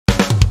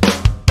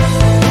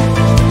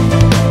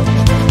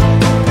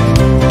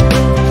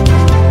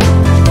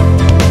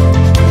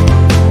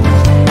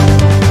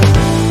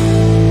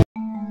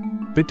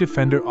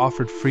Bitdefender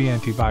offered free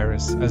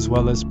antivirus as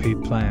well as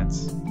paid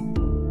plans.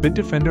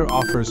 Bitdefender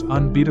offers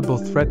unbeatable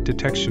threat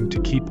detection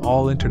to keep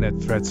all internet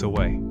threats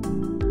away.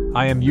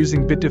 I am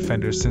using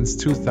Bitdefender since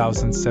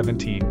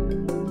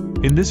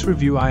 2017. In this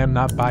review, I am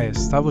not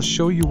biased. I will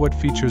show you what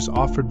features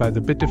offered by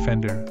the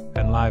Bitdefender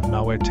and live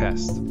malware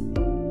test.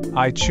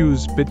 I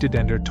choose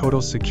Bitdefender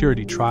Total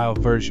Security Trial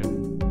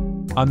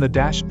version. On the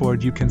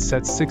dashboard, you can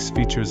set 6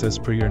 features as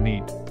per your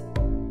need.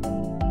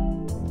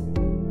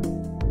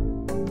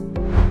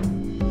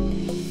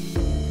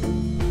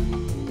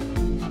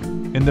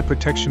 In the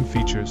protection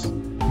features,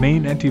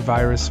 main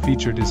antivirus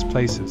feature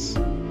displaces.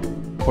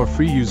 For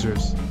free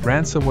users,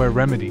 ransomware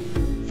remedy,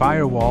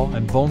 firewall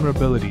and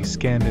vulnerability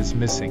scan is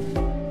missing.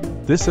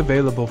 This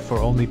available for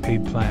only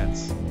paid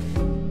plans.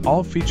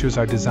 All features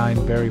are designed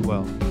very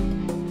well.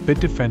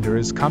 Bitdefender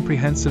is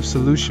comprehensive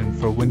solution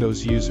for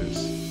Windows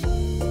users.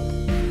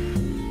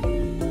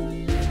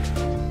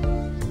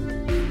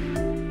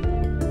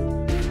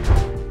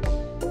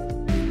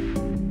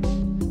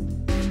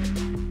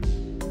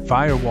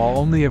 Firewall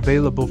only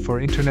available for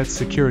internet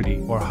security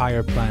or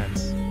higher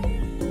plans.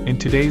 In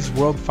today's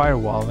world,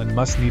 firewall and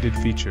must-needed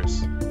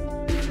features.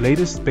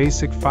 Latest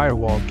basic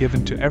firewall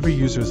given to every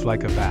users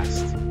like a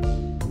vast.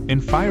 In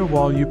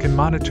firewall, you can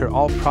monitor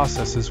all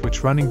processes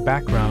which running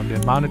background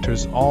and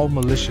monitors all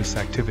malicious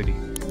activity.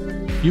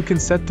 You can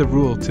set the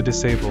rule to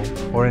disable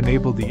or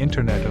enable the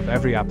internet of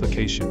every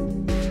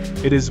application.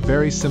 It is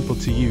very simple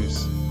to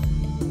use.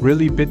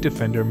 Really,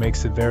 Bitdefender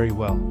makes it very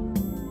well.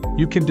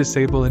 You can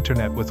disable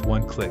internet with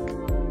one click.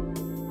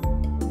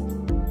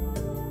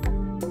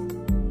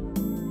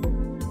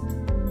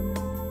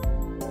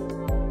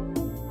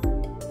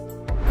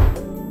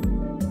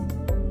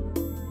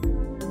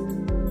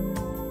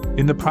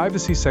 In the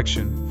privacy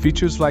section,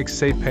 features like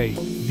SafePay,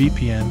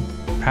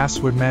 VPN,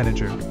 password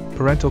manager,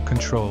 parental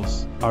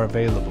controls are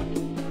available.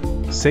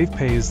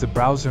 SafePay is the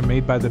browser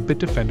made by the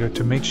Bitdefender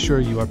to make sure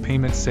you are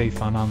payment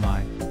safe on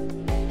online.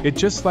 It's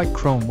just like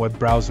Chrome web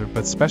browser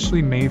but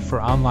specially made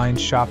for online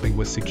shopping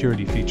with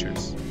security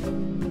features.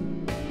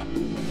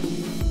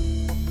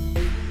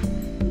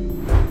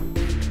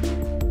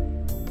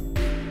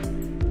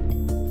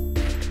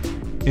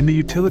 In the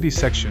utility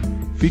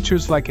section,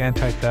 features like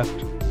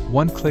anti-theft,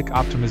 one-click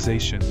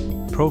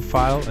optimization,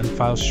 profile and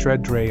file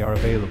shred tray are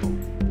available.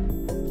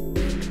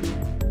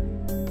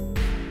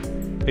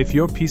 If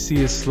your PC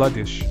is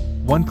sluggish,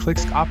 one-click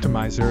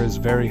optimizer is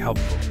very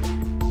helpful.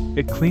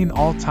 It clean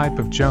all type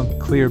of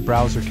junk, clear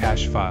browser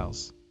cache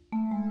files.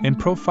 In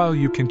profile,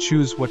 you can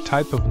choose what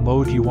type of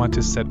mode you want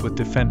to set with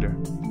Defender.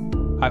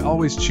 I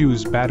always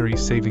choose battery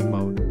saving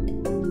mode.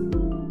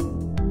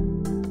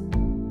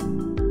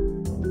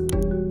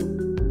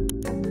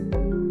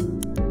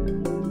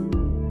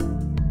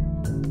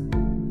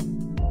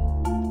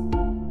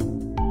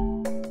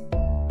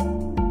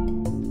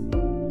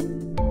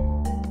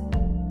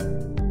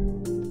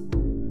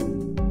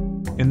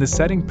 In the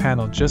setting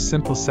panel, just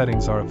simple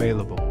settings are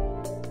available.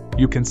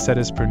 You can set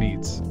as per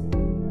needs.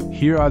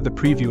 Here are the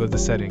preview of the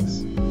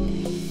settings.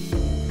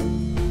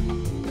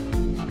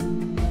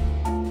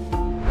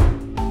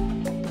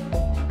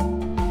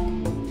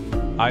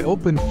 I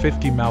opened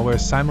 50 malware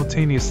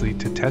simultaneously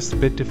to test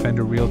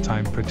Bitdefender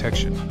real-time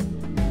protection.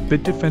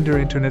 Bitdefender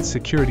Internet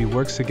Security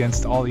works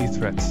against all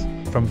threats,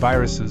 from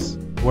viruses,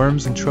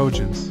 worms and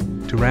trojans,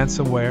 to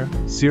ransomware,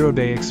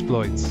 zero-day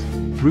exploits,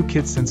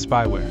 rootkits and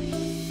spyware.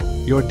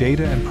 Your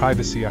data and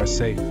privacy are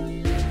safe.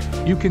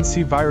 You can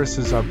see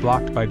viruses are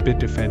blocked by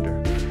Bitdefender.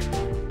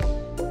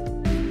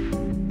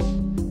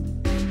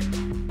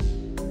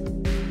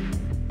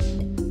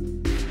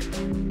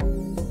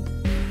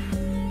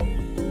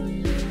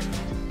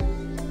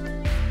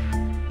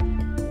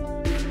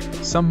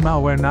 Some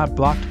malware not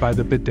blocked by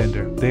the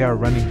Bitdefender, they are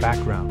running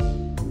background.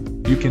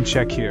 You can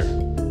check here.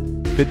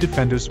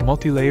 Bitdefender's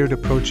multi-layered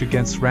approach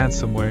against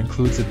ransomware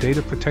includes a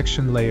data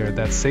protection layer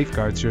that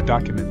safeguards your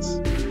documents,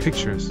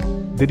 pictures,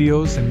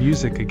 videos and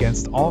music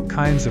against all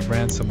kinds of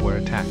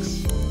ransomware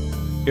attacks.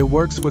 It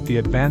works with the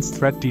Advanced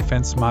Threat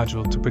Defense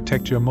module to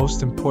protect your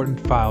most important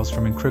files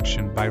from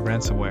encryption by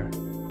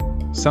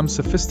ransomware. Some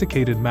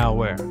sophisticated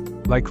malware,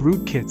 like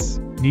rootkits,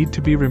 need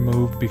to be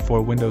removed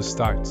before Windows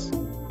starts.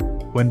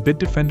 When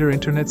Bitdefender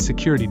Internet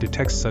Security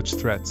detects such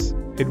threats,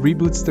 it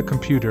reboots the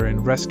computer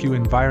and rescue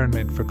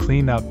environment for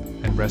cleanup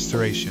and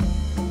restoration.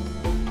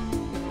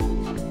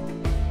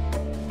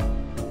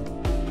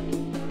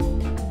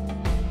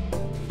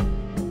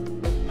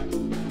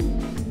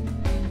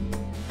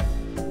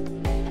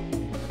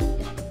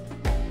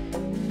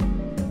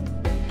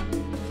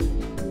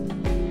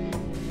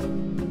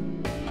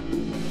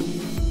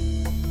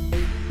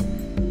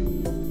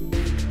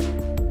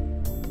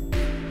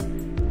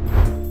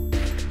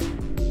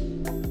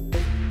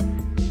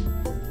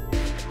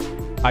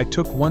 I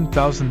took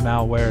 1000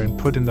 malware and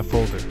put in the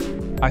folder.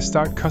 I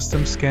start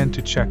custom scan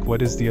to check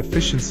what is the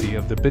efficiency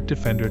of the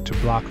Bitdefender to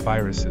block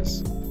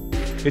viruses.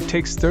 It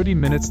takes 30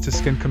 minutes to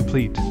scan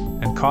complete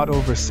and caught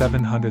over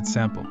 700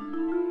 sample.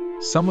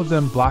 Some of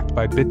them blocked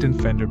by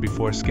Bitdefender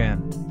before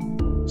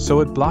scan.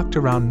 So it blocked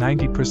around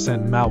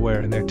 90%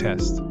 malware in their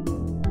test.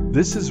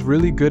 This is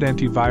really good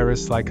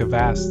antivirus like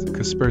Avast,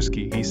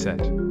 Kaspersky, he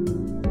said.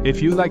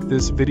 If you like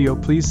this video,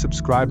 please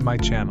subscribe my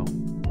channel.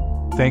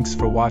 Thanks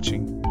for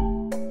watching.